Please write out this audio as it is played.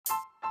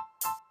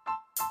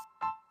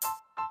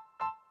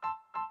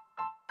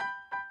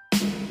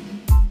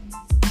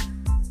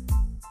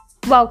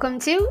Welcome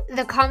to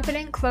the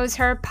Confident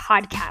Closer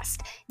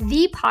podcast,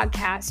 the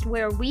podcast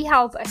where we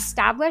help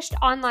established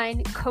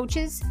online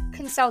coaches,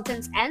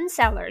 consultants, and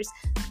sellers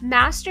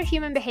master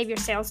human behavior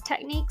sales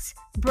techniques,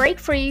 break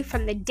free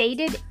from the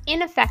dated,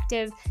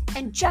 ineffective,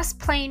 and just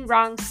plain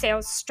wrong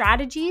sales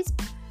strategies,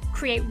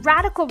 create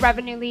radical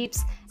revenue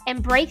leaps,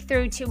 and break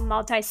through to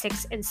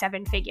multi-6 and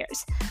 7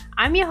 figures.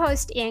 I'm your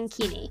host, Ann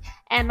Keeney,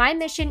 and my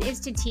mission is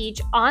to teach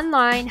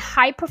online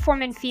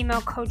high-performing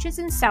female coaches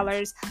and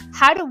sellers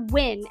how to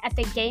win at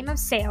the game of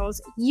sales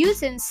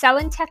using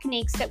selling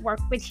techniques that work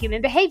with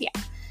human behavior.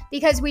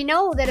 Because we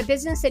know that a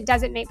business that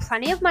doesn't make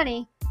plenty of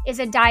money is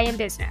a dying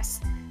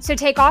business. So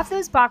take off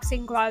those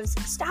boxing gloves,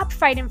 stop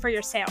fighting for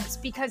your sales,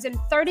 because in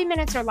 30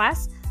 minutes or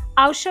less,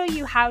 I'll show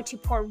you how to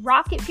pour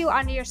rocket fuel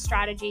onto your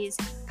strategies,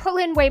 pull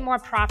in way more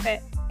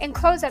profit, and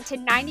close up to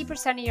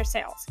 90% of your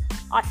sales,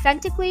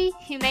 authentically,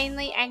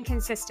 humanely, and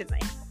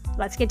consistently.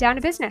 Let's get down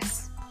to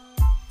business.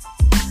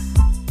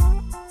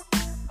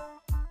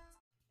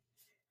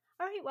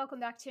 All right, welcome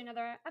back to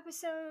another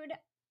episode.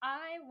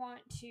 I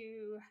want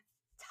to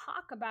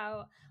talk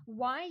about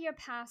why your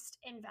past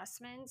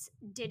investments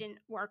didn't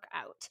work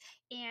out.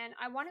 And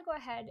I want to go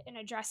ahead and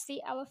address the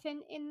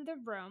elephant in the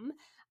room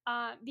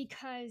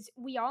because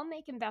we all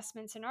make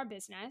investments in our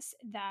business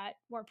that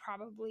were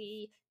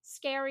probably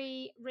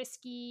scary,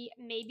 risky,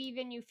 maybe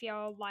even you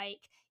feel like,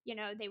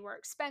 they were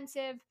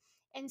expensive.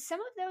 And some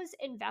of those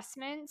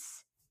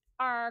investments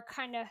are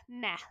kind of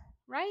meh,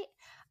 right?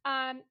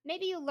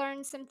 Maybe you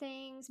learned some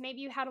things,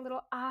 maybe you had a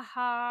little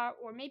aha,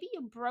 or maybe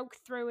you broke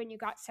through and you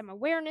got some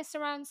awareness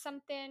around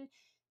something.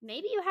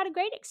 Maybe you had a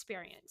great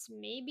experience.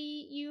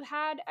 Maybe you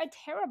had a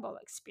terrible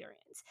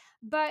experience.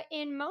 But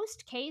in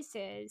most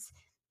cases,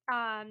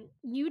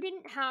 you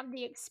didn't have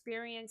the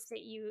experience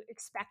that you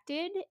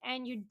expected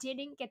and you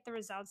didn't get the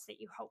results that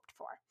you hoped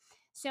for.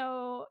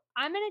 So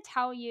I'm going to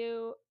tell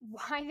you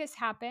why this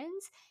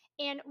happens.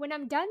 And when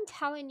I'm done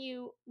telling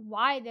you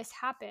why this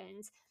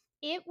happens,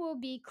 it will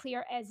be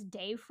clear as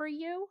day for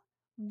you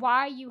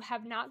why you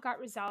have not got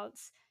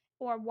results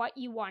or what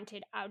you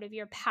wanted out of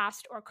your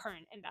past or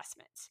current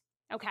investments.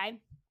 Okay.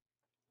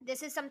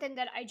 This is something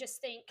that I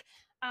just think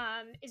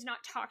is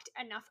not talked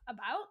enough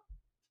about.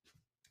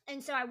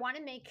 And so I want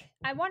to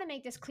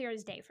make this clear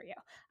as day for you.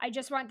 I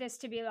just want this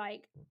to be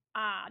like,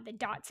 the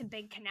dots have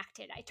been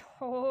connected. I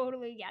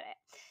totally get it.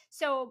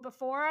 So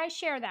before I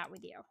share that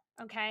with you,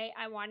 okay,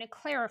 I want to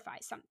clarify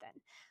something.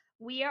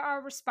 We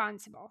are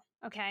responsible,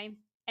 okay?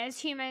 As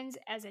humans,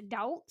 as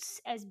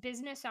adults, as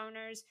business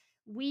owners,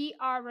 we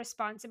are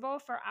responsible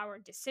for our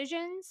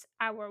decisions,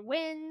 our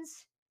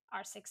wins,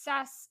 our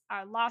success,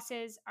 our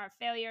losses, our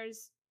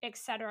failures,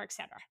 etc.,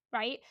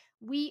 right?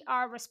 We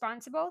are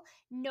responsible.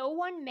 No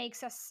one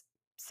makes us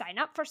sign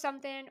up for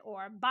something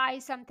or buy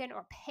something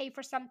or pay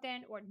for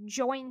something or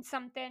join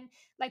something.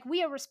 Like,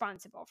 we are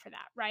responsible for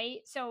that, right?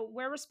 So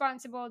we're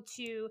responsible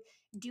to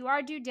do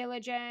our due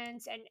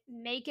diligence and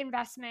make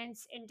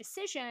investments and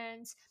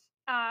decisions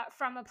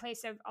from a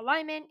place of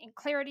alignment and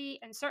clarity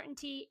and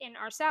certainty in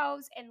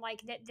ourselves, and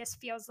like that this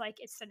feels like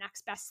it's the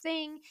next best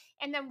thing.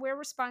 And then we're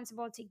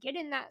responsible to get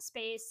in that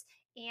space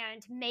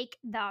and make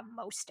the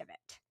most of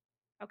it.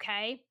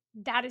 Okay,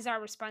 that is our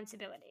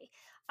responsibility.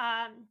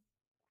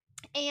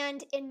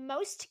 And in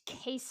most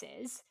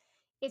cases,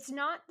 it's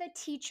not the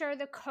teacher,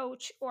 the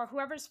coach, or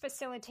whoever's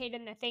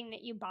facilitating the thing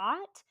that you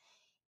bought.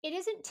 It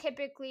isn't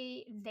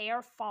typically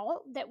their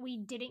fault that we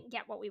didn't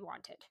get what we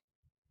wanted.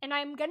 And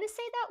I'm going to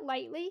say that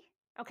lightly.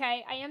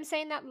 Okay, I am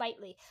saying that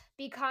lightly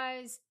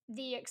because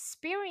the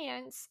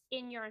experience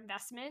in your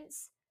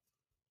investments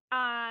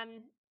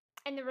um,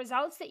 and the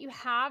results that you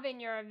have in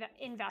your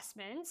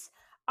investments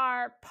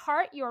are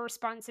part your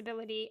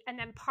responsibility and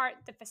then part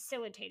the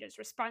facilitator's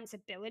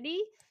responsibility,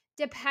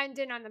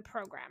 dependent on the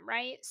program,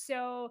 right?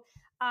 So,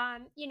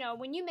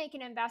 when you make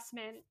an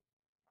investment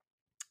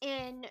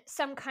in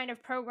some kind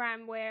of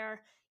program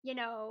where,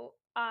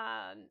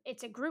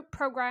 it's a group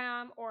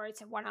program or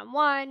it's a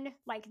one-on-one,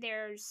 like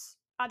there's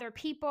other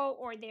people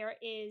or there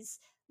is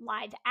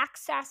live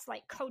access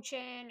like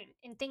coaching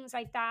and things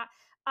like that.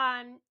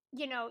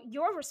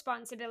 Your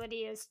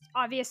responsibility is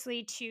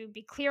obviously to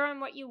be clear on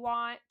what you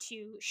want,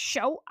 to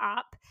show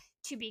up,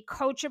 to be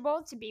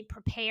coachable, to be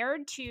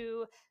prepared,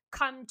 to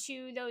come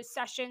to those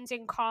sessions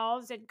and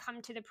calls and come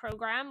to the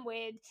program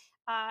with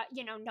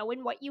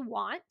knowing what you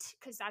want,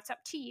 because that's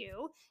up to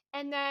you,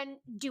 and then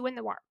doing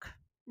the work,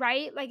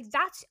 right? Like,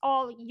 that's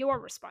all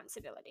your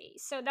responsibility.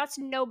 So that's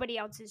nobody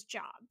else's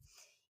job.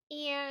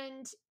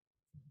 And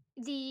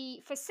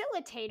the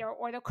facilitator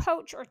or the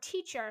coach or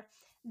teacher,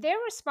 their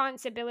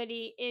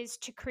responsibility is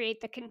to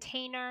create the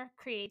container,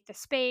 create the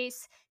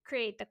space,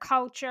 create the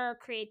culture,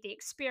 create the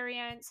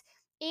experience.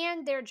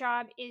 And their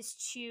job is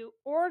to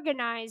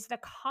organize the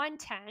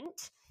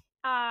content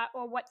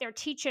or what they're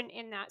teaching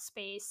in that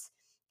space.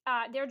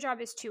 Their job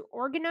is to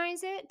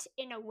organize it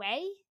in a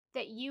way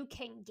that you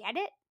can get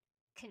it,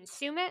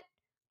 consume it,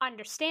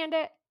 understand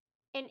it,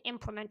 and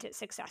implement it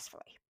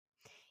successfully.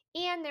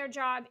 And their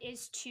job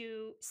is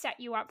to set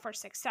you up for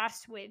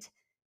success with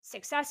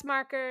success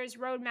markers,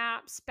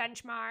 roadmaps,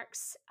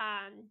 benchmarks,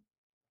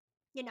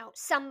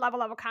 some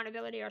level of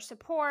accountability or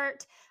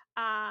support,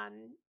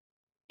 um,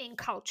 in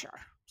culture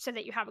so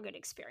that you have a good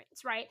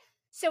experience, right?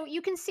 So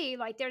you can see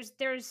like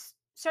there's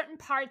certain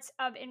parts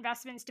of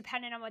investments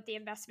depending on what the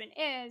investment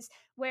is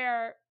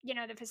where,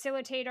 the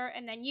facilitator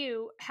and then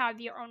you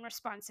have your own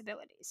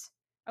responsibilities.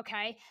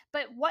 Okay?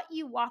 But what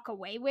you walk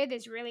away with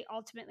is really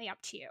ultimately up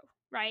to you,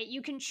 right?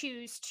 You can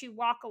choose to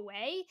walk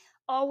away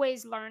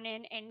always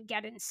learning and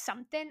getting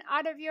something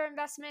out of your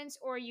investments,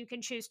 or you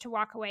can choose to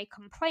walk away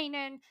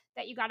complaining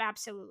that you got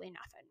absolutely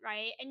nothing,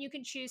 right? And you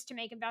can choose to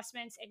make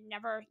investments and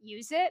never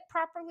use it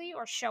properly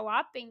or show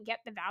up and get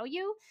the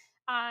value,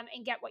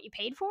 and get what you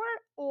paid for,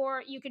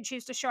 or you can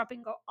choose to show up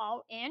and go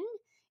all in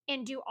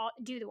and do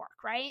the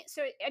work, right?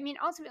 So I mean,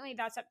 ultimately,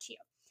 that's up to you.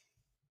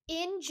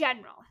 In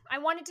general, I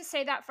wanted to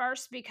say that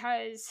first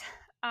because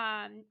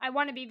I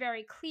want to be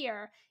very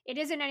clear. It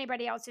isn't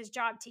anybody else's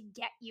job to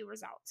get you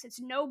results. It's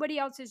nobody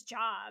else's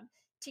job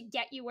to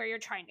get you where you're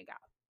trying to go.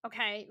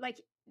 Okay,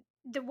 like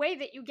the way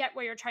that you get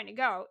where you're trying to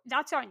go,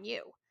 that's on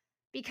you,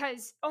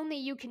 because only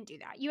you can do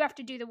that. You have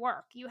to do the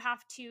work. You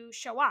have to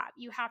show up.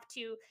 You have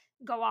to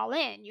go all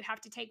in. You have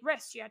to take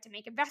risks. You have to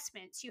make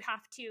investments. You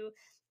have to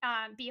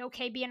be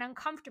okay being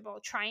uncomfortable,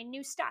 trying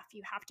new stuff.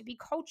 You have to be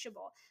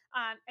coachable.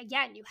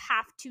 Again, you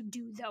have to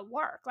do the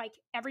work like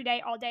every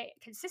day, all day,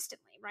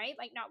 consistently, right?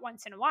 Like not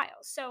once in a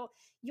while. So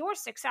your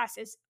success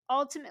is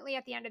ultimately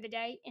at the end of the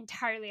day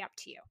entirely up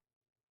to you.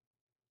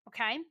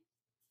 Okay.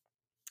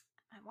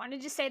 I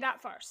wanted to say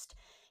that first.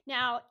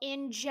 Now,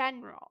 in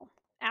general,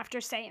 after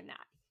saying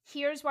that,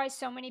 here's why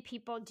so many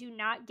people do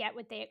not get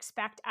what they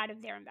expect out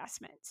of their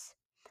investments.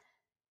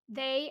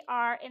 They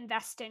are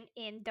investing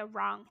in the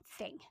wrong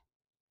thing.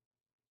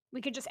 We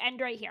could just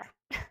end right here.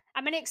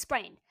 I'm going to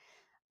explain,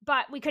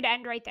 but we could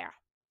end right there.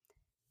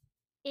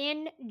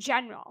 In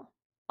general,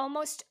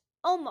 almost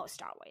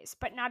always,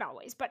 but not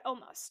always, but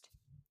almost,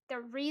 the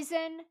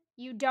reason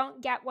you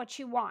don't get what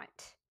you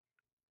want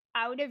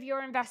out of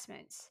your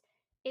investments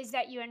is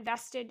that you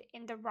invested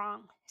in the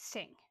wrong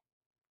thing.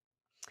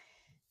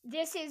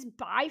 This is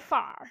by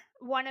far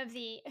one of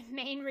the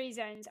main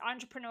reasons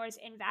entrepreneurs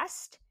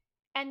invest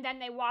and then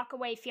they walk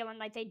away feeling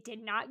like they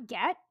did not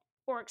get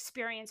or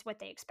experience what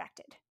they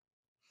expected.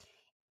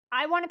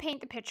 I want to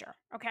paint the picture,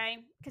 okay?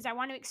 Because I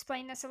want to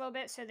explain this a little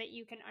bit so that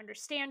you can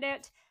understand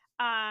it.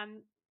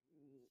 And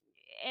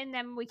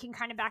then we can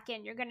kind of back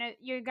in.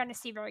 You're gonna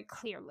see very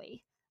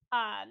clearly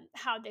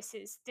how this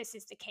is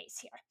the case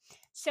here.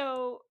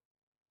 So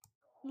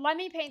let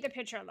me paint the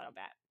picture a little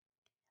bit.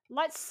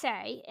 Let's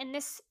say in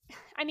this,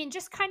 I mean,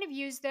 just kind of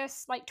use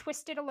this, like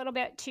twist it a little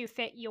bit to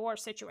fit your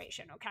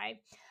situation,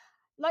 okay?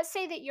 Let's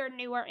say that you're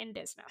newer in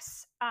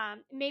business.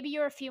 Maybe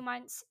you're a few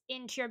months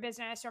into your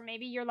business, or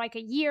maybe you're like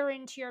a year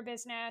into your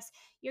business.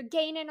 You're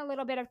gaining a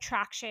little bit of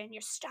traction.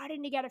 You're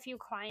starting to get a few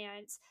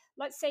clients.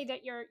 Let's say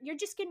that you're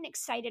just getting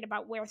excited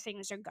about where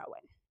things are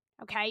going.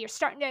 Okay, you're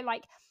starting to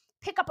like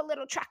pick up a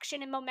little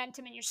traction and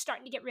momentum, and you're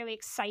starting to get really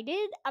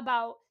excited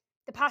about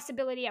the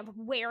possibility of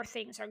where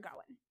things are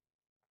going.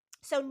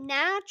 So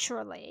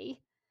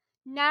naturally,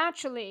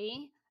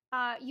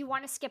 you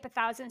want to skip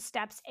 1,000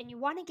 steps and you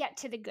want to get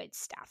to the good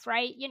stuff,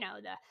 right?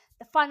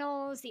 The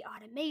funnels, the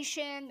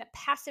automation, the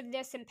passive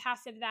this and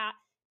passive that,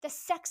 the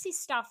sexy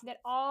stuff that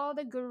all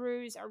the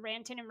gurus are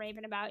ranting and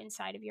raving about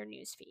inside of your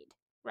newsfeed,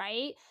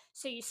 right?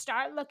 So you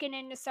start looking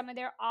into some of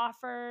their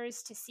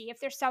offers to see if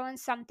they're selling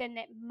something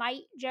that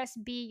might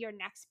just be your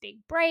next big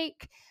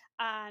break.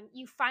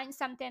 You find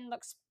something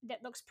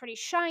that looks pretty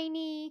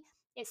shiny.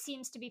 It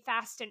seems to be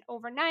fast and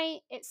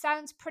overnight. It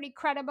sounds pretty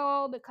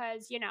credible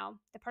because,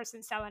 the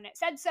person selling it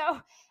said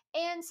so.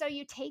 And so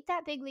you take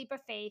that big leap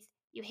of faith,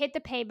 you hit the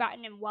pay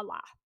button, and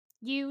voila,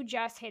 you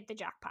just hit the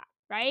jackpot,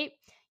 right?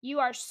 You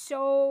are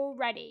so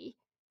ready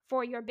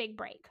for your big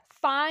break.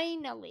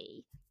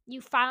 Finally, you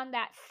found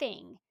that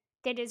thing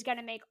that is going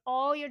to make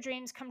all your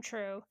dreams come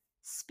true,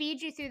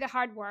 speed you through the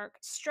hard work,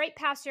 straight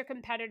past your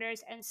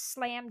competitors, and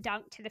slam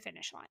dunk to the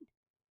finish line.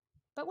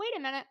 But wait a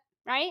minute,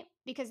 right?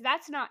 Because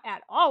that's not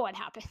at all what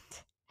happened,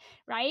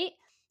 right?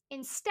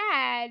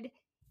 Instead,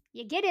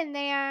 you get in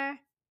there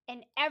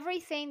and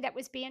everything that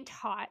was being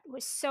taught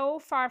was so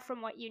far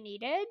from what you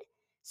needed,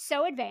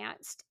 so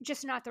advanced,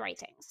 just not the right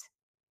things.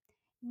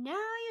 Now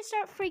you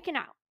start freaking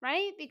out,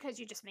 right? Because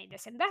you just made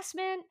this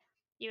investment,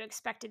 you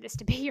expected this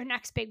to be your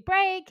next big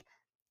break,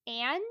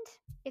 and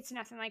it's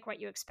nothing like what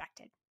you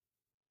expected.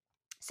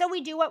 So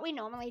we do what we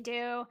normally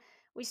do.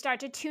 We start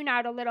to tune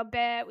out a little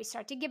bit. We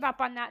start to give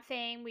up on that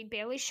thing. We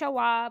barely show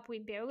up. We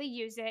barely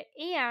use it.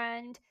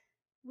 And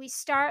we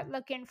start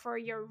looking for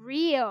your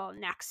real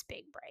next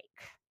big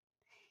break.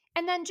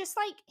 And then just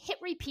like hit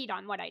repeat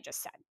on what I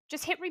just said.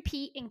 Just hit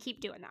repeat and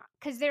keep doing that.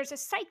 Because there's a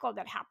cycle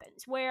that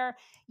happens where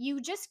you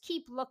just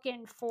keep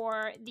looking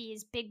for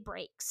these big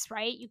breaks,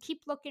 right? You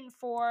keep looking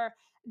for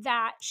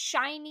that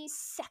shiny,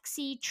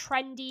 sexy,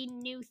 trendy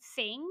new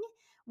thing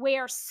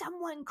where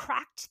someone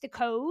cracked the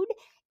code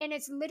and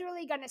it's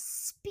literally going to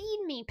speed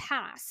me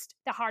past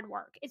the hard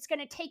work. It's going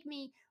to take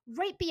me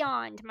right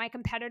beyond my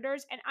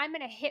competitors, and I'm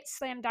going to hit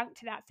slam dunk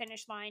to that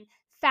finish line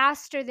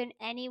faster than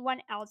anyone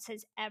else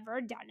has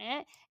ever done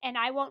it. And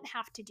I won't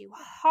have to do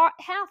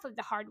half of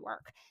the hard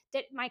work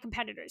that my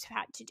competitors have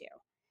had to do.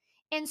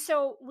 And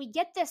so we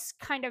get this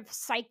kind of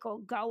cycle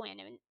going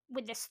and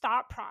with this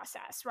thought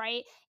process,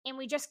 right? And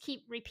we just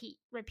keep repeat.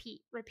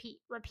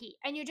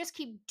 And you just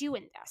keep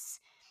doing this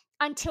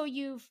until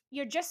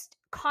you're just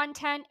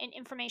content and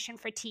information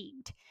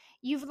fatigued.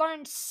 You've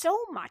learned so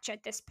much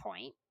at this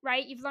point,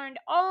 right? You've learned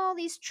all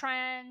these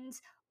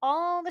trends,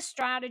 all the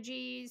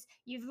strategies.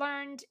 You've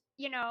learned,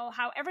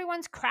 how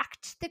everyone's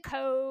cracked the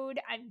code.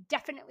 I'm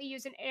definitely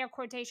using air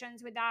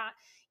quotations with that.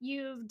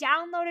 You've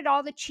downloaded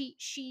all the cheat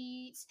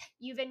sheets.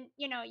 You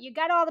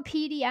got all the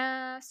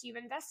PDFs. You've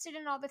invested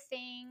in all the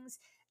things,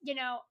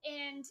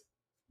 and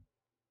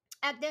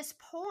at this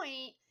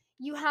point,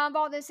 you have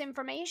all this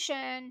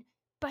information,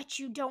 but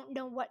you don't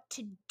know what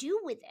to do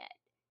with it,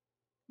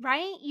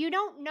 right? You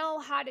don't know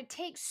how to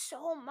take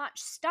so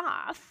much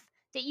stuff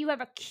that you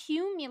have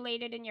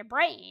accumulated in your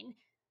brain,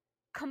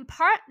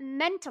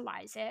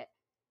 compartmentalize it,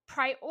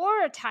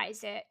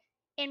 prioritize it,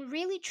 and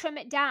really trim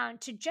it down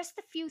to just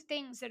the few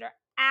things that are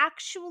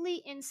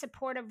actually in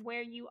support of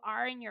where you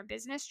are in your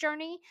business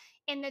journey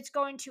and that's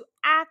going to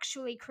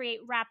actually create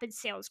rapid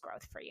sales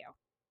growth for you.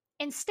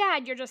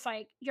 Instead, you're just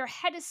like, your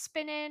head is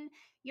spinning,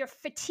 you're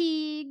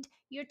fatigued,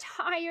 you're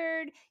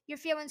tired, you're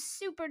feeling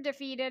super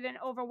defeated and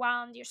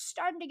overwhelmed, you're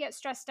starting to get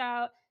stressed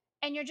out,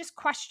 and you're just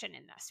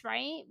questioning this,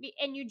 right?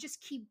 And you just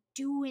keep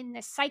doing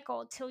this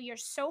cycle till you're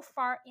so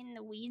far in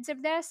the weeds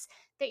of this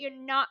that you're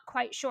not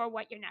quite sure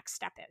what your next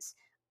step is.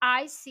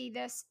 I see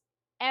this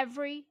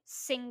every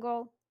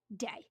single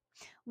day.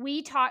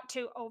 We talk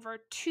to over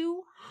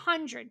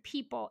 200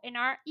 people in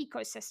our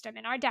ecosystem,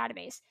 in our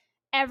database,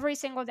 every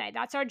single day.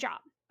 That's our job.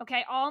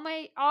 Okay, all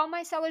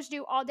my sellers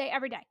do all day,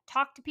 every day.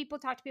 Talk to people.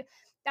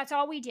 That's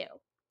all we do.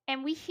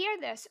 And we hear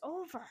this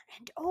over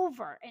and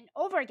over and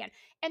over again.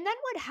 And then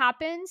what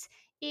happens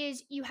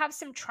is you have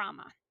some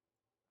trauma.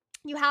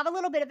 You have a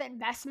little bit of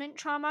investment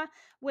trauma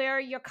where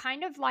you're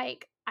kind of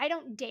like, I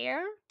don't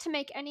dare to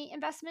make any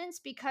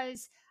investments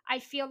because I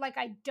feel like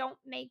I don't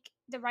make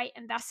the right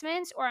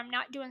investments, or I'm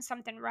not doing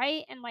something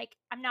right. And like,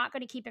 I'm not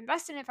going to keep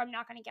investing if I'm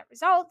not going to get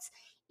results.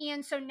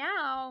 And so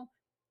now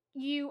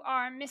you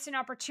are missing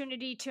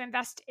opportunity to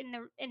invest in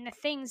the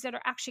things that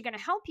are actually going to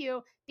help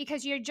you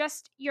because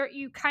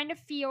you kind of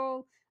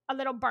feel a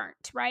little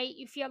burnt, right?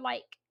 You feel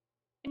like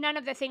none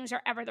of the things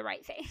are ever the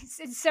right things.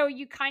 And so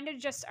you kind of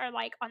just are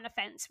like on the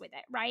fence with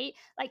it, right?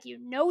 Like, you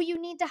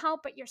need the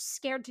help, but you're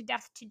scared to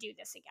death to do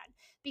this again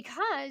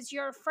because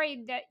you're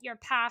afraid that your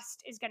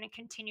past is going to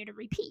continue to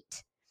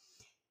repeat.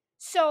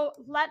 So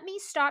let me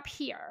stop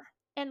here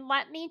and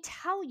let me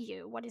tell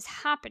you what is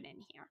happening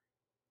here.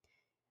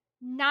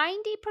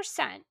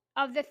 90%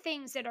 of the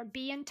things that are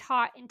being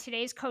taught in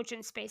today's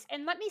coaching space,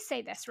 and let me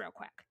say this real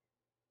quick.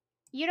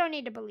 You don't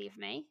need to believe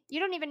me. You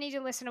don't even need to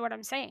listen to what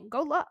I'm saying.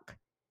 Go look,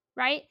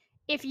 right?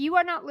 If you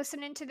are not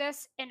listening to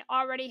this and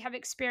already have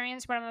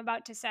experienced what I'm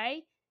about to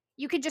say,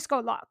 you could just go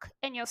look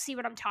and you'll see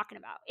what I'm talking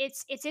about.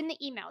 It's in the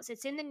emails,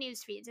 it's in the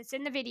news feeds, it's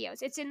in the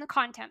videos, it's in the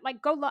content.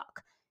 Like, go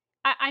look.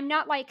 I'm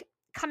not like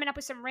coming up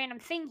with some random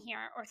thing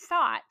here or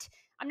thought.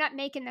 I'm not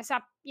making this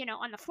up,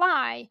 on the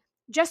fly.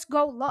 Just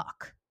go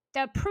look.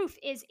 The proof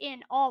is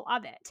in all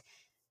of it.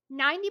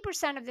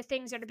 90% of the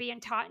things that are being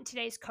taught in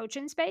today's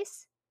coaching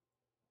space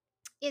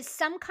is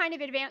some kind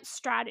of advanced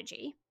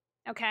strategy,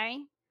 okay,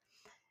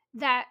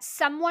 that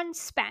someone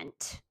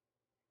spent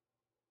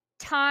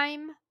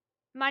time,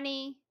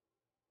 money,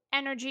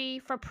 energy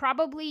for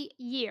probably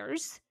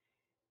years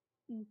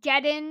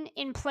getting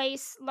in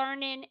place,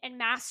 learning, and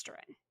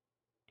mastering.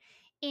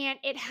 And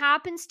it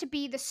happens to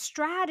be the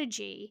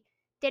strategy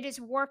that is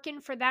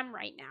working for them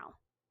right now.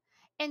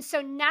 And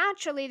so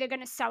naturally, they're going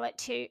to sell it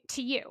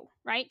to you,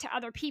 right? To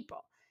other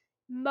people.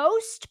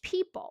 Most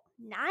people,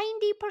 90%,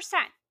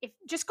 if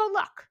just go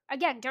look.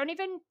 Again, don't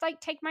even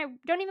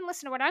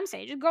listen to what I'm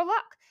saying. Just go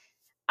look.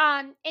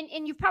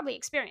 And you've probably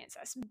experienced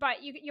this, but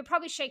you're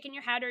probably shaking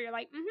your head or you're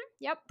like,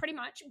 yep, pretty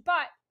much.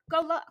 But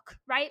go look,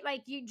 right?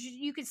 Like,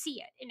 you could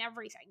see it in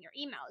everything, your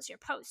emails, your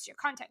posts, your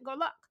content. Go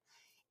look.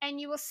 And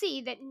you will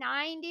see that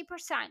 90%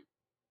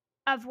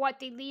 of what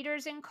the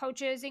leaders and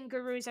coaches and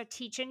gurus are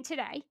teaching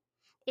today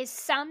is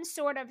some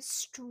sort of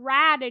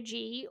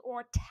strategy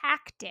or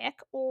tactic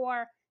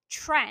or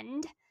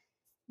trend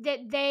that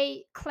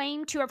they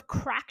claim to have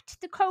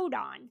cracked the code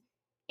on,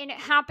 and it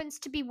happens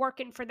to be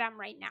working for them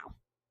right now.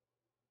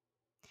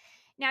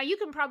 Now, you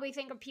can probably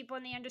think of people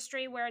in the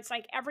industry where it's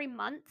like every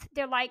month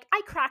they're like, I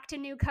cracked a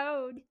new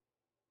code,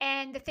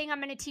 and the thing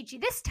I'm going to teach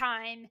you this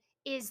time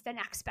is the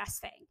next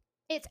best thing.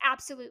 It's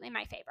absolutely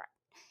my favorite.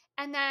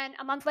 And then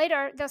a month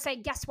later, they'll say,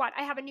 guess what?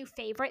 I have a new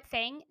favorite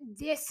thing.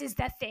 This is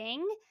the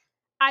thing.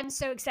 I'm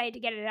so excited to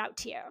get it out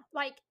to you.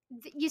 Like,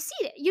 you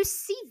see it. You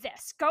see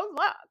this. Go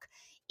look.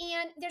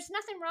 And there's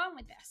nothing wrong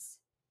with this.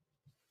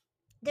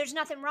 There's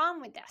nothing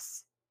wrong with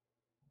this.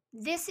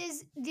 This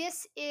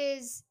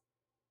is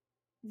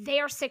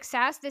their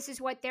success. This is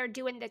what they're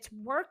doing that's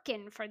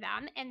working for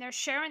them, and they're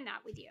sharing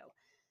that with you.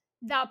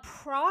 The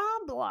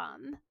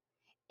problem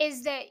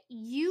is that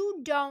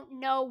you don't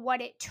know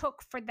what it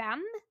took for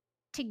them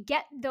to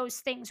get those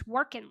things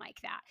working like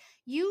that.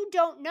 You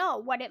don't know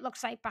what it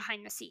looks like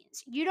behind the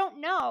scenes. You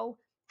don't know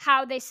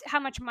how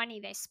much money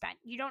they spent.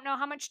 You don't know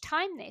how much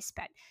time they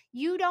spent.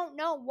 You don't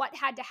know what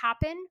had to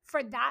happen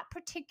for that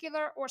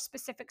particular or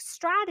specific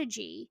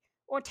strategy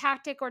or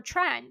tactic or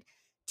trend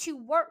to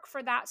work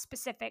for that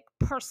specific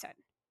person.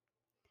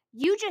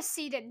 You just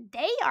see that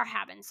they are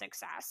having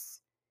success.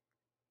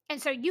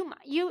 And so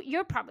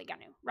you're probably going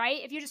to,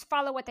 right? If you just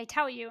follow what they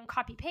tell you and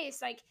copy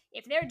paste, like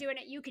if they're doing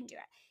it, you can do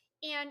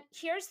it. And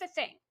here's the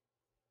thing.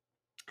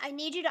 I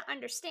need you to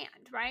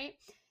understand, right?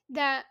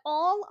 That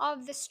all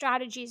of the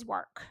strategies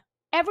work.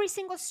 Every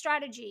single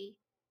strategy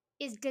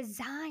is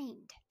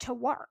designed to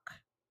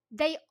work.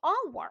 They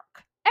all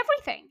work.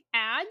 Everything: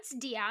 ads,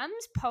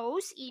 DMs,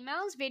 posts,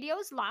 emails,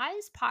 videos,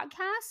 lives,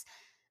 podcasts,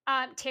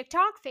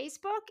 TikTok,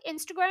 Facebook,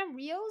 Instagram,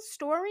 Reels,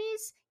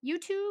 Stories,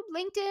 YouTube,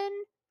 LinkedIn.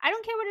 I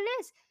don't care what it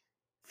is.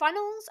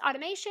 Funnels,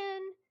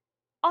 automation,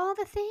 all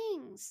the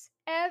things.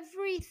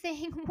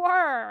 Everything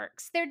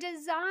works. They're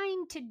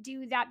designed to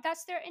do that.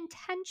 That's their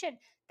intention.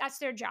 That's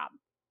their job.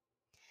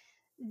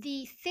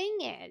 The thing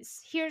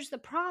is, here's the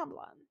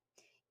problem,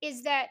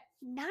 is that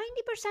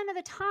 90% of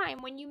the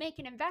time when you make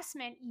an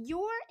investment,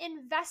 you're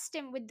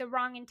investing with the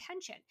wrong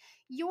intention.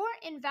 You're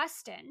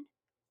investing,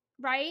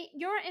 right?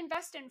 You're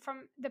investing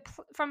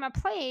from a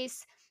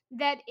place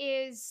that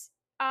is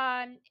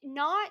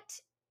not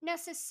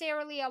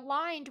necessarily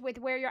aligned with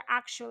where you're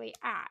actually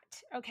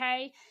at,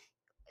 okay?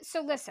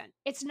 So listen,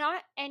 it's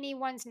not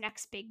anyone's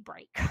next big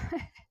break.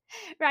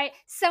 Right?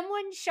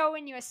 Someone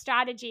showing you a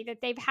strategy that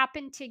they've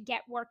happened to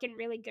get working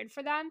really good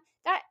for them,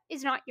 that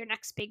is not your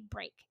next big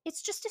break.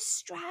 It's just a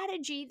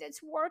strategy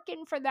that's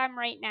working for them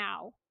right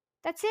now.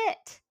 That's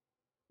it.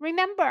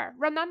 Remember,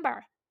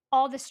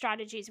 all the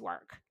strategies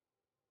work.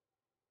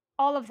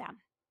 All of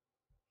them.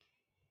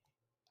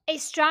 A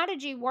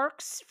strategy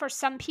works for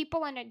some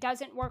people and it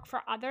doesn't work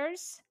for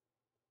others.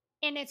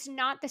 And it's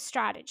not the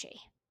strategy,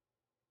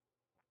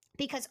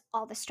 because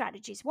all the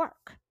strategies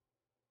work,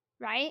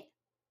 right?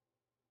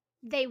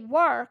 They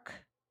work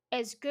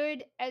as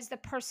good as the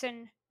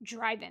person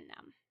driving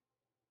them.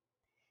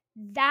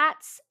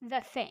 That's the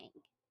thing.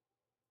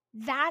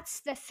 That's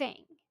the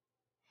thing.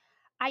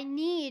 I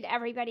need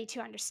everybody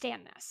to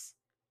understand this.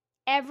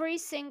 Every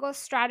single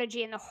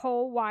strategy in the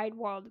whole wide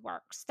world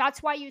works.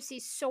 That's why you see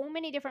so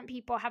many different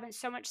people having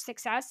so much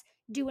success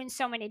doing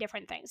so many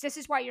different things. This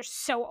is why you're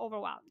so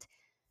overwhelmed.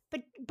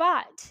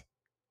 But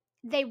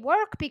they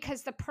work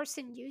because the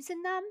person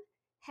using them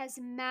has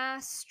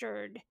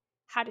mastered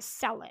how to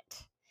sell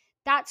it.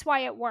 That's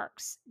why it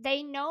works.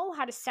 They know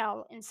how to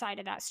sell inside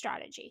of that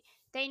strategy.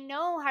 They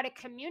know how to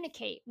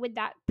communicate with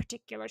that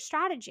particular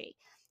strategy.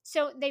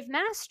 So they've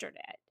mastered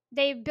it.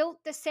 They've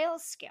built the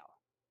sales skill.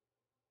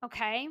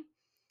 Okay?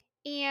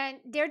 And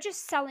they're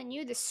just selling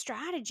you the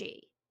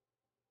strategy.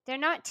 They're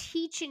not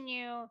teaching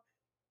you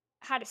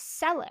how to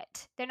sell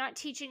it. They're not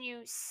teaching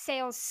you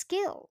sales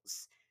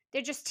skills.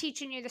 They're just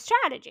teaching you the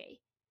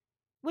strategy.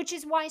 Which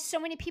is why so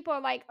many people are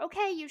like,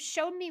 okay, you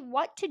showed me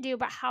what to do,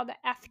 but how the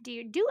F do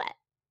you do it?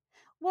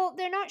 Well,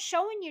 they're not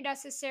showing you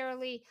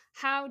necessarily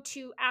how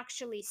to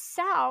actually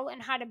sell and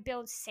how to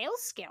build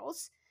sales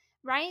skills,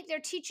 right? They're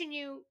teaching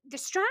you the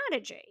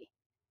strategy.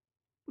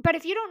 But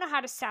if you don't know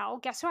how to sell,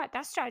 guess what?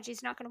 That strategy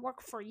is not going to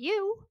work for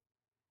you.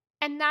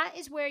 And that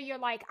is where you're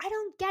like, I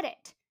don't get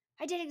it.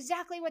 I did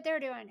exactly what they're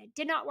doing. It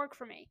did not work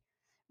for me,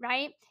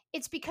 right?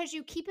 It's because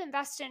you keep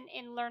investing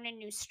in learning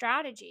new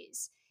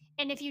strategies.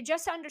 And if you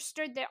just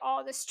understood that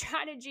all the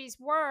strategies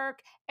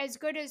work as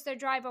good as the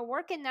driver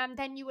working them,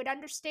 then you would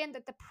understand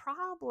that the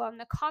problem,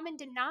 the common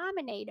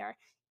denominator,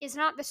 is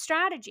not the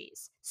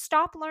strategies.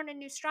 Stop learning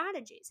new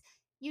strategies.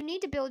 You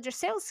need to build your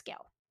sales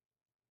skill.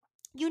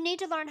 You need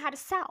to learn how to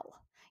sell.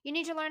 You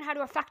need to learn how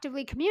to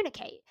effectively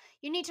communicate.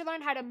 You need to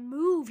learn how to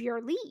move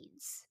your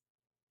leads,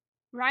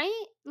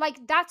 right? Like,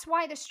 that's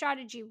why the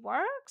strategy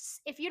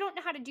works. If you don't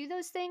know how to do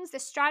those things, the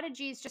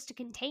strategy is just a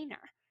container,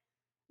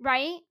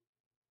 right?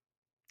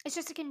 It's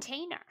just a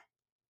container.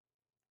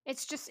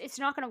 It's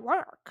not going to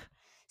work.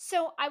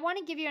 So I want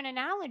to give you an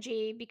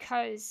analogy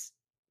because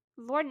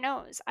Lord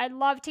knows I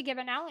love to give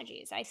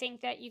analogies. I think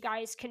that you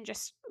guys can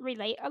just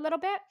relate a little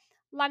bit.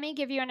 Let me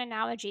give you an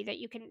analogy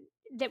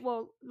that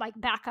will like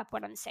back up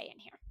what I'm saying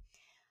here.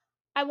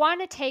 I want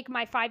to take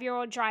my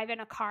 5-year-old driving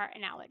a car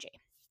analogy.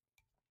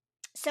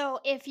 So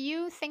if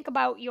you think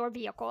about your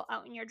vehicle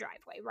out in your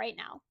driveway right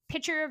now,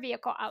 picture your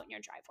vehicle out in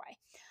your driveway.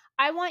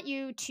 I want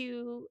you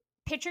to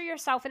picture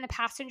yourself in the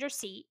passenger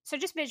seat. So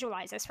just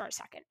visualize this for a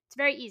second. It's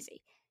very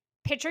easy.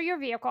 Picture your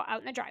vehicle out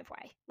in the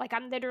driveway. Like,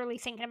 I'm literally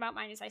thinking about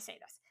mine as I say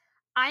this.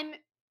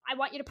 I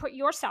want you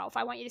to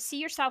I want you to see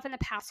yourself in the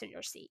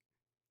passenger seat.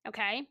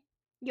 Okay?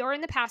 You're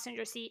in the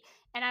passenger seat,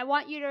 and I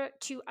want you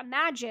to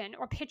imagine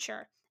or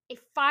picture a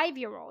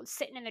 5-year-old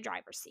sitting in the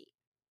driver's seat.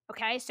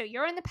 Okay, so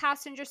you're in the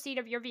passenger seat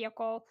of your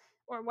vehicle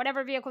or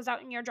whatever vehicle's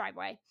out in your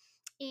driveway,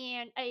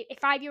 and a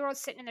 5-year-old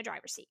sitting in the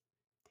driver's seat.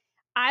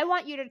 I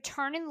want you to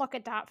turn and look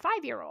at that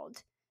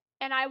 5-year-old,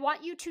 and I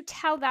want you to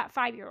tell that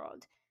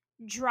 5-year-old,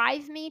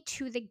 drive me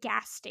to the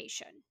gas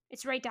station.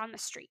 It's right down the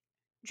street.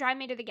 Drive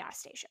me to the gas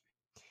station.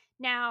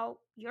 Now,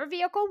 your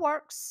vehicle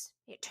works.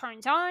 It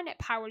turns on, it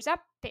powers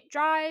up, it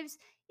drives.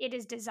 It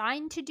is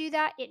designed to do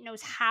that. It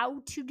knows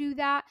how to do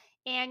that,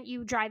 and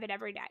you drive it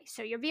every day.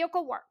 So your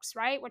vehicle works,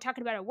 right? We're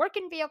talking about a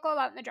working vehicle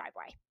out in the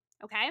driveway,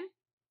 okay?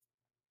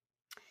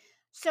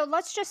 So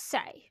let's just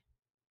say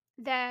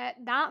that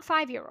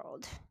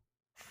 5-year-old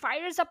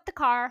fires up the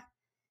car,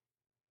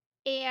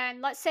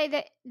 and let's say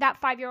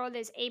that 5-year-old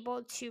is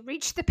able to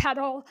reach the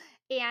pedal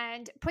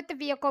and put the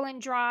vehicle in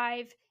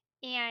drive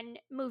and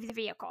move the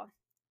vehicle.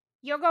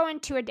 You'll go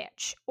into a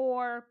ditch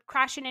or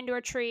crashing into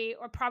a tree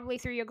or probably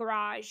through your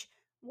garage,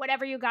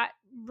 whatever you got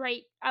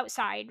right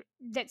outside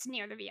that's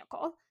near the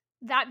vehicle.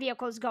 That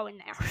vehicle is going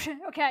there,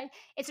 okay?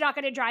 It's not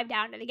going to drive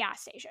down to the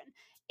gas station.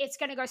 It's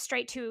going to go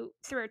straight through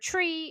a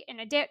tree,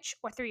 in a ditch,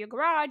 or through your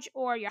garage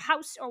or your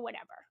house or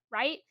whatever,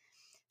 right?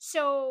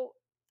 So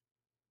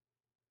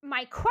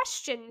my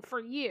question for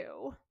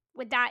you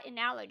with that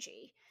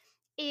analogy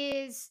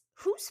is,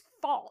 whose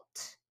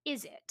fault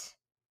is it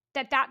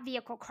that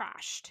vehicle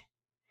crashed?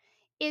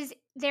 Is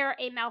there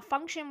a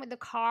malfunction with the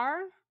car?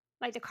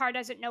 Like the car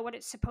doesn't know what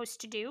it's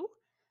supposed to do?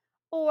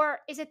 Or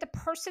is it the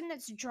person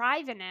that's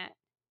driving it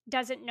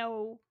doesn't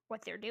know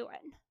what they're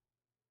doing?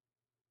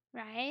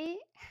 Right?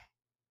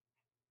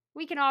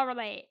 We can all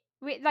relate.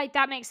 Like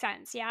that makes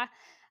sense, yeah?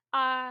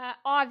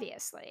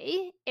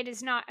 Obviously, it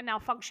is not a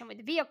malfunction with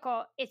the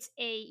vehicle, it's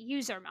a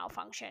user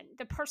malfunction.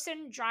 The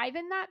person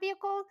driving that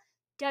vehicle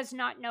does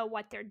not know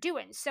what they're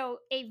doing. So,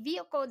 a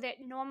vehicle that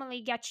normally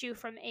gets you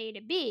from A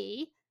to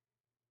B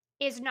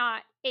is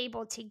not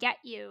able to get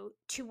you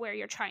to where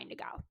you're trying to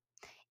go.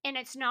 And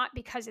it's not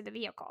because of the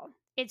vehicle,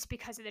 it's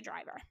because of the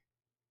driver.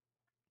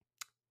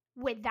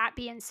 With that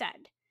being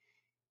said,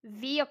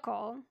 the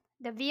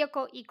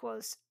vehicle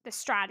equals the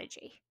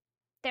strategy.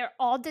 They're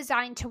all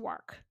designed to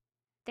work.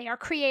 They are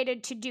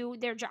created to do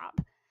their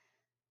job.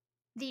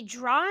 The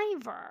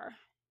driver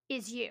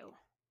is you.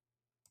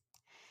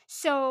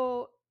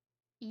 So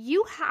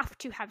you have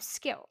to have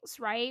skills,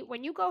 right?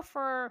 When you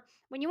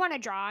want to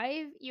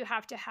drive, you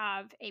have to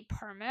have a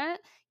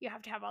permit, you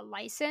have to have a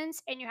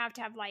license, and you have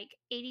to have like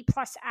 80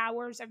 plus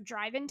hours of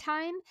driving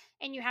time,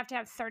 and you have to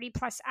have 30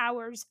 plus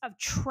hours of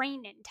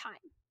training time.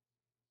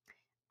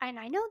 And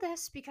I know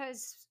this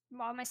because,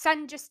 well, my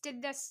son just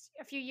did this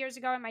a few years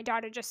ago, and my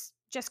daughter just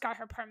got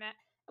her permit.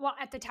 Well,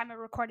 at the time of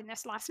recording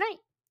this last night,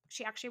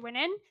 she actually went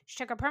in, she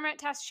took her permit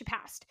test, she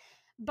passed.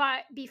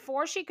 But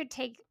before she could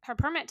take her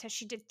permit test,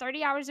 she did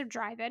 30 hours of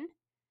driving,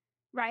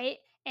 right?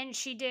 And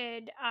she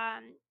did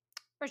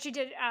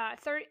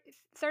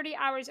 30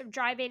 hours of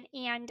driving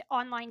and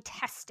online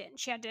testing.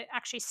 She had to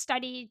actually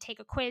study, take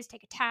a quiz,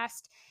 take a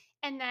test.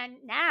 And then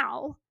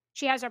now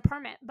she has her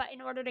permit, but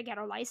in order to get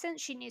her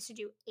license, she needs to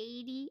do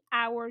 80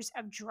 hours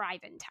of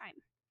driving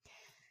time.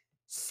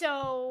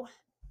 So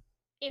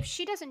if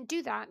she doesn't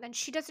do that, then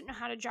she doesn't know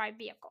how to drive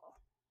vehicle,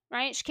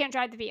 right? She can't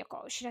drive the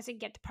vehicle. She doesn't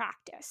get to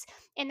practice.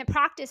 And the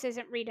practice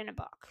isn't reading a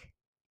book.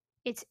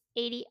 It's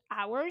 80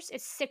 hours.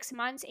 It's 6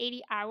 months,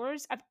 80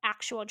 hours of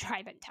actual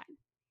driving time.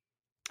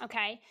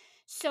 Okay?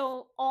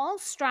 So all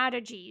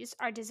strategies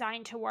are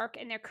designed to work,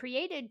 and they're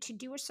created to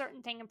do a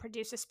certain thing and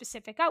produce a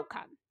specific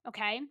outcome.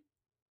 Okay?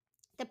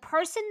 The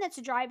person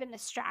that's driving the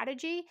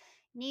strategy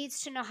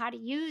needs to know how to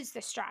use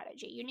the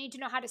strategy. You need to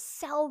know how to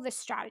sell the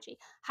strategy,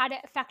 how to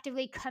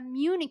effectively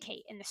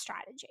communicate in the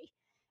strategy,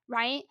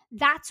 right?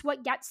 That's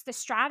what gets the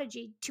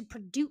strategy to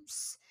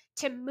produce,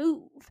 to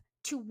move,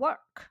 to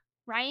work,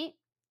 right?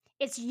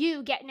 It's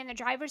you getting in the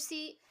driver's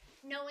seat,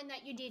 knowing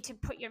that you need to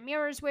put your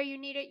mirrors where you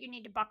need it, you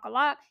need to buckle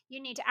up,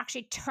 you need to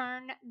actually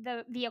turn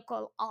the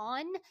vehicle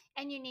on,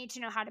 and you need to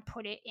know how to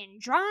put it in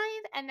drive,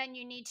 and then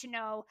you need to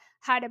know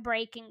how to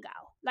brake and go.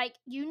 Like,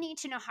 you need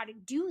to know how to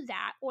do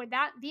that, or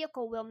that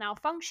vehicle will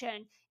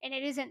malfunction, and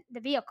it isn't the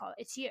vehicle,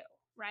 it's you,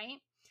 right?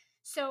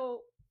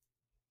 So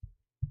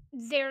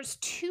there's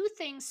two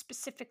things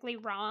specifically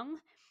wrong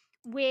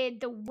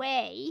with the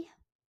way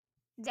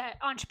that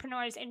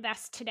entrepreneurs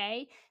invest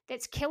today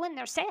that's killing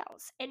their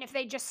sales. And if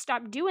they just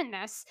stopped doing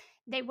this,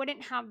 they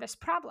wouldn't have this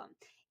problem.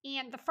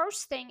 And the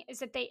first thing is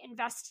that they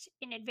invest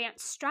in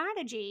advanced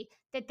strategy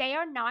that they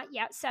are not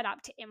yet set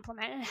up to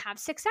implement and have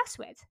success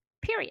with,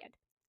 period.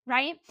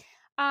 Right?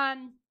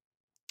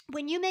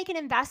 When you make an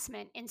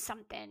investment in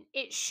something,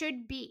 it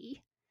should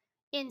be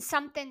in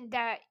something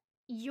that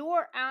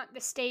you're at the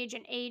stage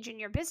and age in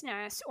your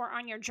business or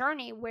on your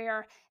journey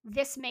where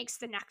this makes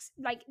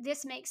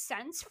this makes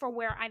sense for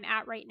where I'm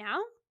at right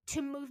now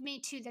to move me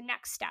to the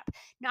next step,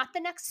 not the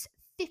next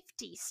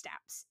 50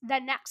 steps, the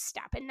next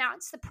step. And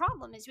that's the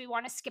problem, is we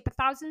want to skip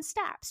 1,000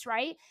 steps,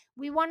 right?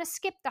 We want to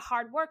skip the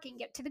hard work and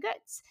get to the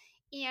goods.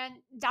 And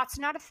that's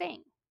not a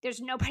thing. There's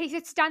nobody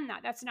that's done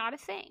that. That's not a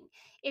thing.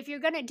 If you're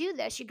going to do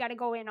this, you got to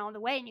go in all the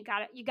way, and you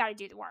got to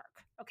do the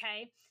work.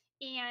 Okay.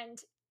 And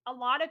a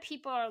lot of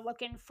people are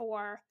looking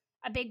for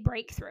a big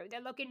breakthrough.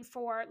 They're looking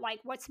for, like,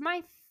 what's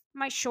my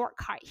my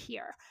shortcut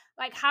here?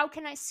 Like, how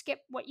can I skip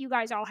what you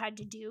guys all had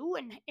to do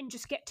and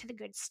just get to the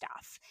good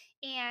stuff?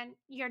 And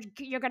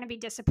you're going to be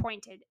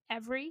disappointed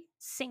every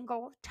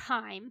single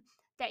time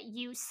that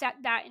you set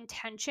that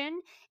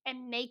intention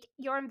and make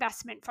your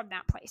investment from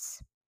that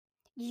place.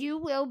 You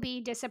will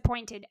be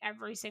disappointed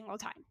every single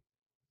time.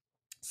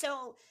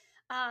 So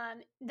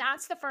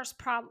that's the first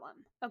problem,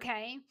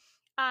 okay?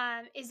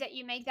 Is that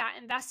you make that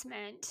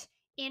investment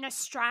in a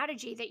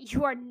strategy that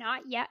you are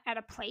not yet at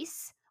a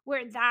place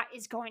where that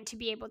is going to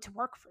be able to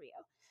work for you.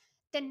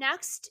 The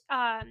next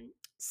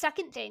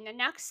the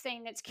next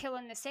thing that's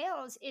killing the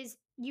sales is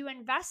you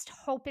invest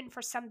hoping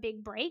for some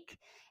big break,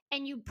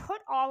 and you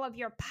put all of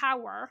your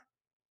power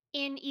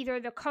in either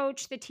the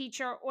coach, the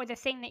teacher, or the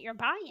thing that you're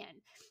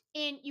buying,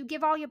 and you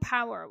give all your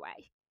power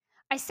away.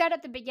 I said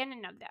at the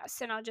beginning of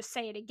this, and I'll just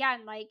say it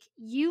again, like,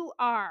 you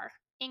are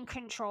in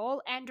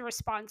control and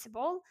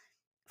responsible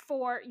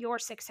for your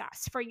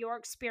success, for your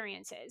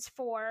experiences,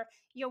 for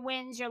your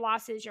wins, your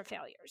losses, your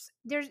failures.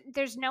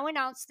 There's no one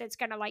else that's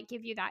going to like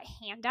give you that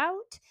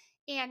handout,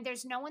 and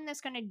there's no one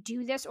that's going to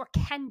do this or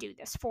can do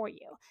this for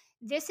you.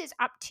 This is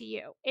up to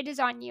you. It is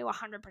on you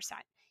 100%.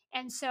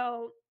 And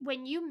so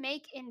when you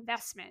make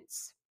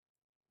investments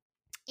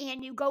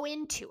and you go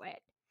into it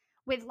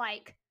with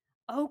like,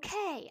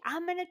 okay,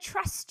 I'm going to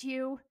trust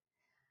you.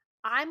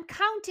 I'm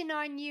counting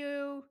on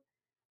you.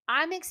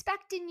 I'm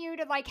expecting you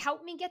to like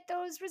help me get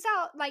those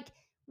results. Like,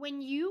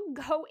 when you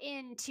go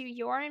into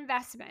your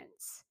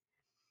investments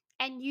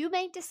and you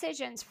make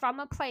decisions from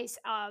a place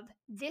of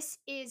this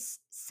is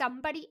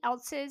somebody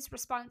else's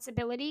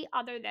responsibility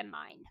other than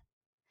mine,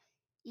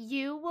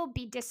 you will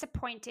be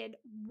disappointed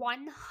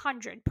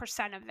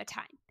 100% of the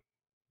time,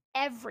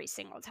 every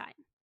single time.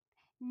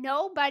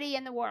 Nobody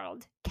in the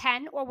world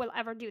can or will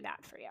ever do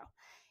that for you.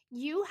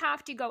 You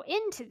have to go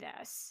into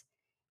this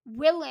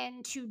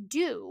willing to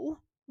do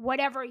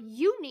whatever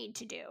you need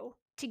to do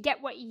to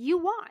get what you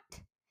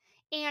want.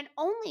 And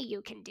only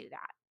you can do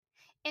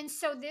that. And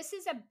so this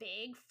is a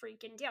big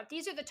freaking deal.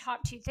 These are the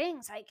top two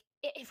things. Like,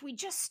 if we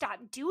just stop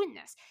doing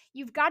this,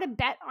 you've got to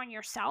bet on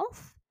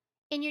yourself,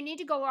 and you need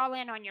to go all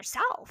in on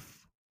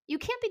yourself. You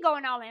can't be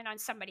going all in on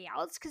somebody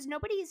else, because no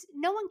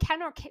one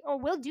can or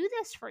will do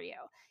this for you.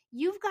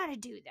 You've got to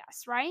do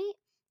this, right?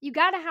 You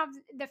got to have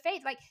the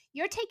faith. Like,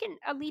 you're taking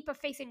a leap of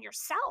faith in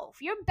yourself.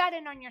 You're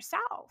betting on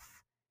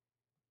yourself,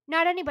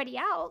 not anybody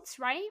else,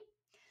 right?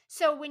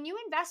 So when you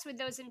invest with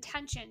those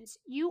intentions,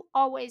 you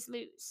always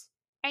lose.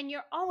 And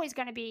you're always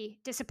going to be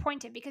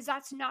disappointed, because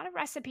that's not a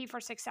recipe for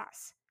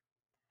success.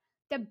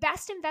 The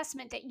best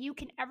investment that you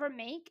can ever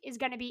make is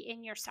going to be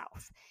in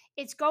yourself.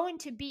 It's going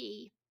to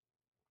be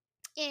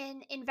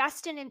in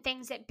investing in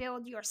things that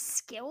build your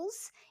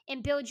skills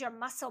and build your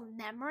muscle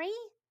memory,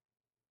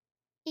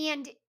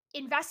 and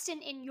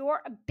investing in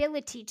your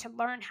ability to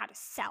learn how to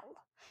sell.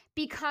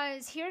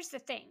 Because here's the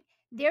thing,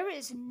 there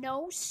is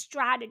no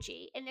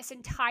strategy in this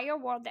entire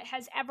world that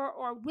has ever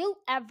or will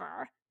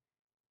ever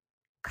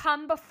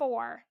come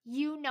before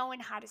you knowing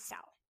how to sell,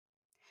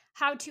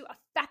 how to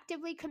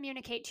effectively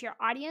communicate to your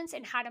audience,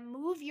 and how to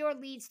move your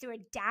leads through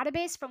a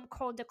database from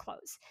cold to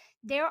close.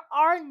 There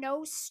are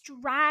no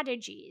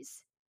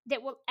strategies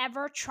that will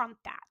ever trump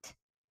that.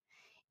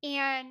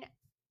 And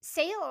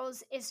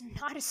sales is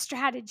not a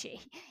strategy,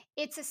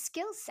 it's a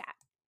skill set.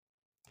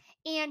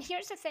 And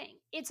here's the thing,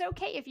 it's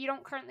okay if you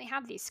don't currently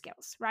have these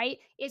skills, right?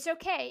 It's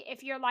okay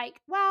if you're like,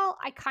 well,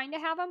 I kind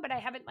of have them, but I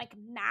haven't like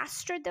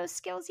mastered those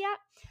skills yet.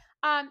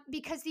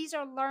 Because these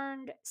are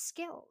learned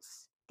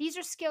skills. These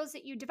are skills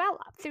that you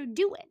develop through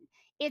doing.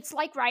 It's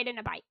like riding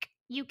a bike.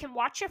 You can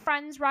watch your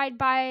friends ride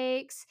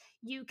bikes.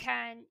 You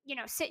can,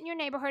 sit in your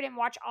neighborhood and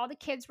watch all the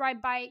kids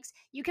ride bikes.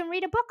 You can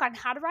read a book on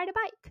how to ride a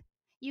bike.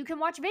 You can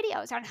watch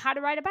videos on how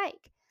to ride a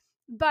bike.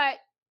 But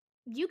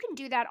you can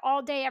do that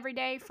all day, every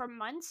day for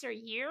months or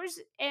years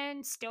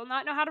and still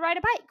not know how to ride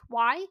a bike.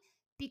 Why?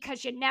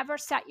 Because you never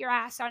set your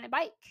ass on a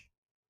bike.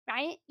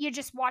 Right? You're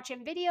just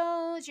watching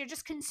videos, you're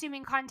just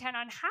consuming content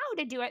on how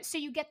to do it. So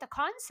you get the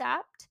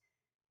concept,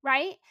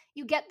 right?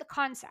 You get the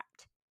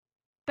concept,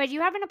 but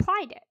you haven't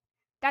applied it.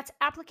 That's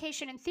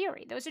application and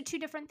theory. Those are two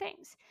different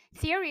things.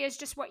 Theory is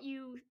just what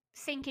you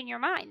think in your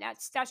mind.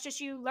 That's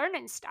just you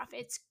learning stuff.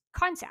 It's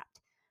concept.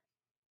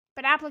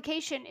 But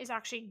application is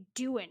actually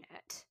doing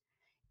it.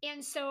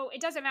 And so it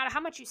doesn't matter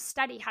how much you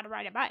study how to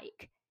ride a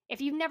bike.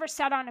 If you've never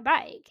sat on a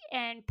bike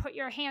and put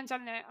your hands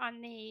on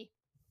the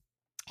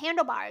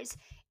handlebars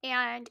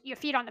and your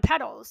feet on the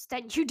pedals,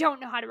 then you don't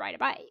know how to ride a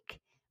bike,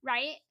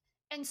 right?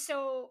 And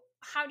so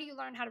how do you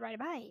learn how to ride a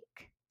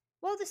bike?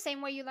 Well, the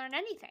same way you learn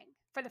anything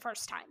for the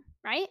first time,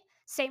 right?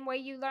 Same way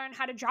you learn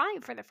how to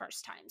drive for the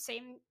first time.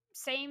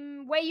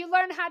 Same way you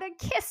learn how to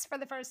kiss for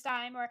the first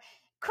time, or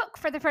cook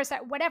for the first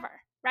time, whatever,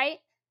 right?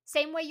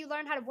 Same way you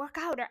learn how to work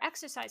out or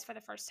exercise for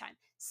the first time.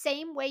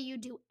 Same way you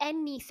do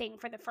anything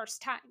for the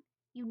first time.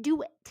 You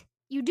do it.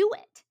 You do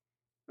it.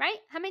 Right?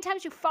 How many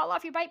times you fall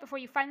off your bike before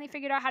you finally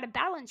figured out how to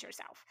balance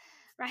yourself,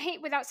 right?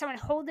 Without someone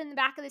holding the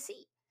back of the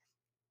seat.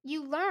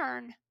 You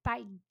learn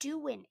by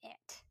doing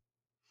it.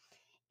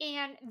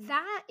 And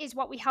that is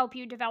what we help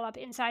you develop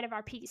inside of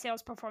our Peak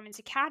Sales Performance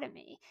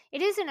Academy.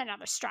 It isn't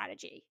another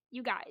strategy,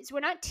 you guys.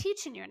 We're not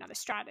teaching you another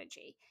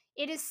strategy.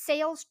 It is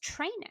sales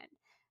training.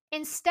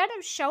 Instead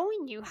of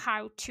showing you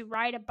how to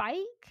ride a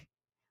bike,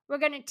 we're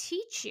going to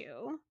teach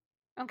you,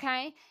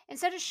 okay?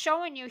 Instead of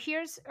showing you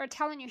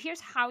telling you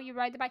here's how you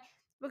ride the bike,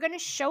 we're going to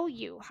show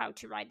you how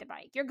to ride the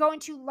bike. You're going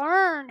to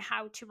learn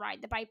how to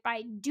ride the bike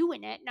by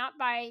doing it, not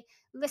by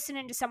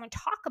listening to someone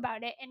talk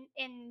about it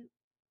and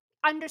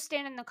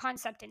understanding the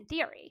concept in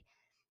theory,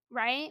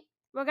 right?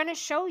 We're going to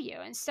show you,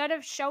 instead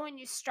of showing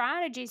you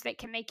strategies that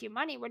can make you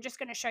money, we're just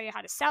going to show you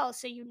how to sell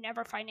so you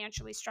never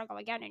financially struggle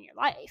again in your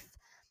life,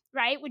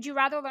 right? Would you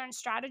rather learn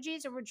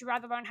strategies or would you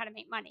rather learn how to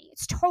make money?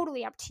 It's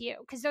totally up to you,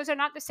 because those are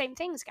not the same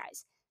things,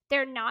 guys.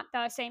 They're not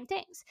the same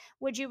things.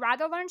 Would you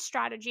rather learn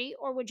strategy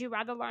or would you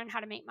rather learn how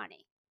to make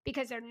money?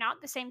 Because they're not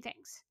the same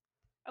things,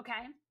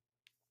 okay?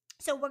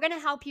 So we're going to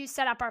help you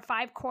set up our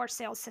 5 core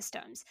sales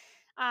systems.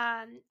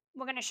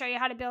 We're going to show you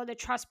how to build a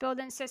trust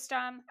building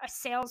system, a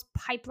sales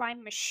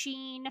pipeline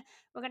machine.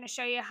 We're going to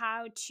show you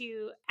how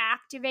to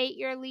activate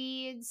your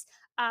leads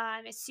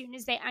as soon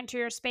as they enter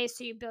your space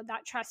so you build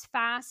that trust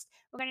fast.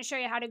 We're going to show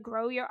you how to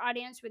grow your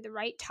audience with the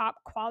right top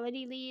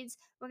quality leads.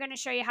 We're going to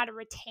show you how to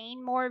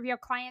retain more of your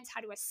clients,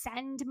 how to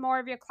ascend more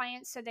of your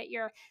clients so that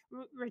you're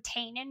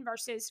retaining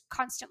versus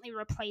constantly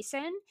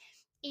replacing.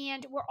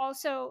 And we're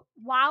also,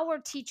 while we're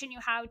teaching you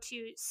how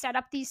to set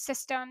up these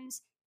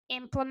systems,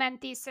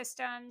 implement these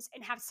systems,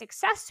 and have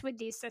success with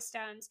these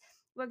systems,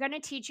 we're going to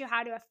teach you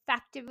how to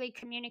effectively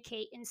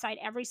communicate inside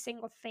every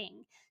single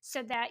thing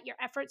so that your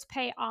efforts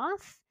pay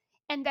off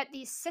and that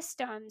these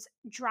systems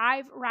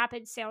drive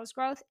rapid sales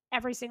growth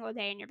every single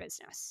day in your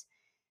business.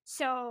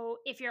 So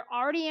if you're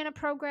already in a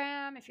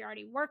program, if you're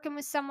already working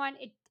with someone,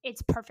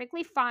 it's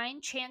perfectly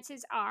fine.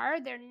 Chances are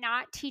they're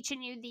not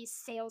teaching you these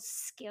sales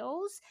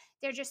skills.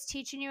 They're just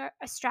teaching you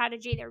a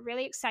strategy they're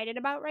really excited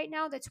about right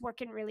now that's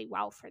working really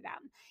well for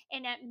them.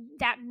 And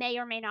that may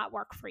or may not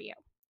work for you.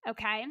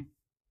 Okay.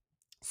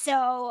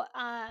 So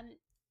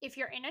if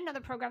you're in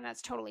another program,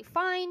 that's totally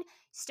fine.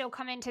 Still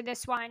come into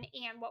this one.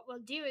 And what we'll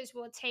do is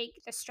we'll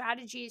take the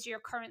strategies you're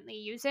currently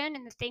using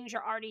and the things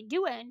you're already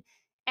doing,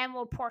 and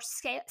we'll pour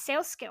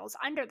sales skills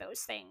under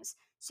those things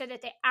so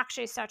that they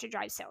actually start to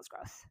drive sales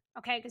growth.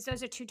 Okay. Because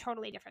those are 2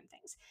 totally different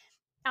things.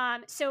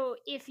 So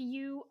if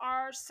you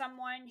are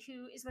someone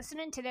who is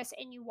listening to this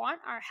and you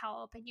want our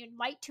help and you'd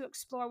like to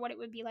explore what it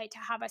would be like to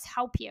have us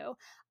help you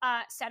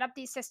set up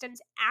these systems,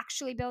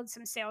 actually build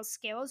some sales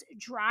skills,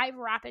 drive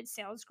rapid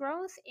sales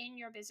growth in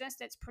your business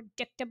that's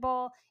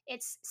predictable,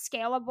 it's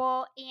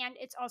scalable, and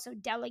it's also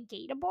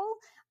delegatable,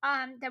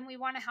 then we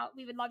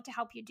would love to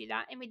help you do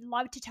that. And we'd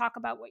love to talk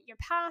about what your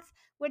path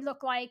would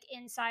look like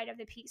inside of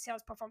the Peak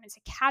Sales Performance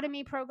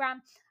Academy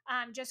program.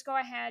 Just go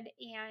ahead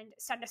and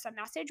send us a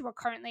message. We're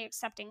currently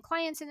accepting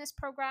clients in this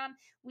program.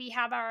 We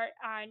have our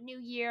New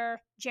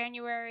Year,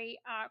 January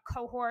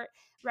cohort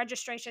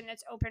registration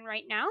that's open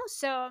right now.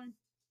 So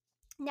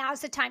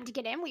now's the time to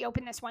get in. We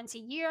open this once a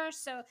year.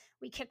 So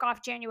we kick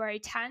off January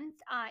 10th.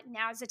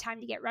 Now's the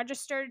time to get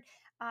registered.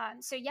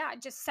 So yeah,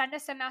 just send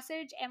us a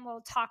message and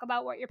we'll talk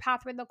about what your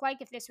path would look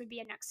like, if this would be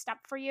a next step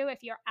for you,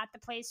 if you're at the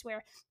place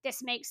where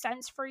this makes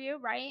sense for you,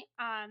 right?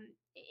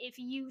 If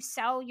you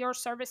sell your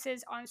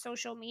services on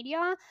social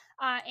media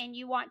and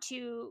you want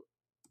to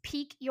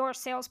peak your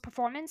sales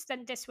performance,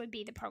 then this would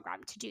be the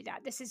program to do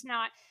that. This is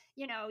not,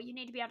 you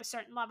need to be at a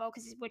certain level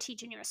because we're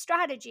teaching you a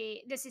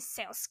strategy. This is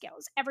sales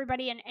skills.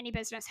 Everybody in any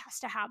business has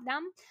to have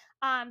them.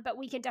 But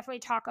we can definitely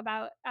talk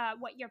about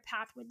what your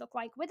path would look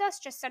like with us.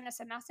 Just send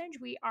us a message.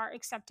 We are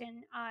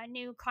accepting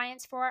new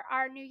clients for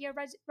our New Year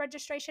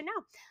registration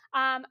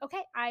now.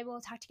 Okay, I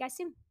will talk to you guys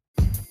soon.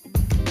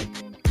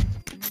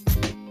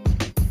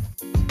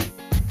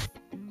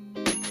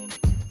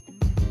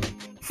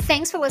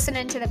 Thanks for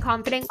listening to the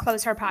Confident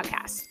Closer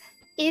podcast.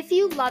 If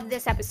you love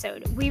this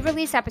episode, we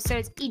release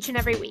episodes each and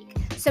every week,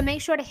 so make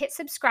sure to hit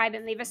subscribe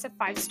and leave us a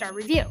 5-star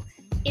review.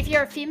 If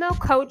you're a female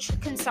coach,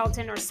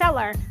 consultant, or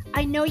seller,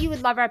 I know you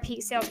would love our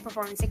Peak Sales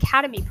Performance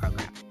Academy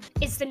program.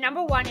 It's the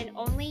 #1 and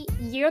only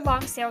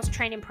year-long sales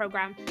training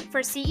program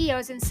for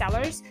CEOs and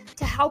sellers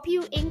to help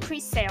you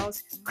increase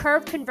sales,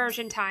 curb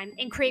conversion time,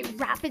 and create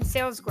rapid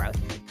sales growth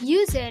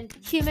using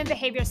human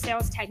behavior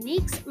sales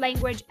techniques,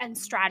 language, and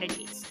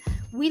strategies.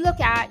 We look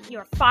at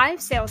your 5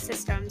 sales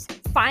systems,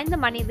 find the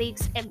money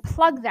leaks, and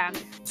plug them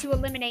to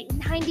eliminate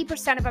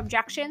 90% of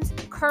objections,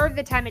 curb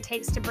the time it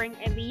takes to bring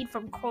a lead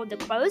from cold to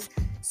close,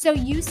 so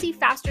you see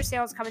faster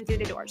sales coming through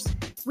the doors.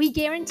 We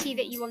guarantee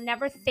that you will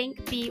never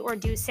think, be, or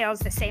do sales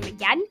the same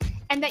again,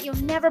 and that you'll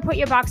never put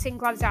your boxing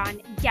gloves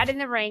on, get in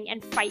the ring,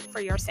 and fight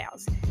for your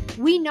sales.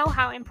 We know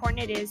how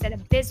important it is that a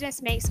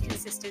business makes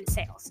consistent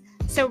sales.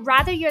 So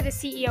rather you're the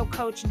CEO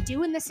coach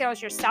doing the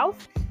sales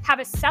yourself, have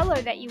a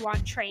seller that you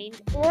want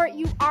trained, or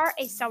you are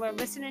a seller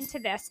listening to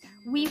this,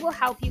 we will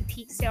help you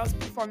peak sales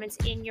performance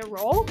in your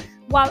role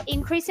while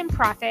increasing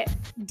profit,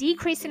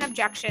 decreasing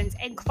objections,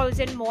 and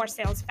closing more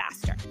sales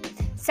faster.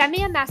 Send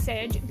me a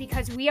message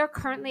because we are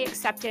currently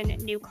accepting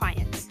new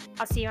clients.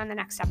 I'll see you on the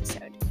next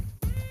episode.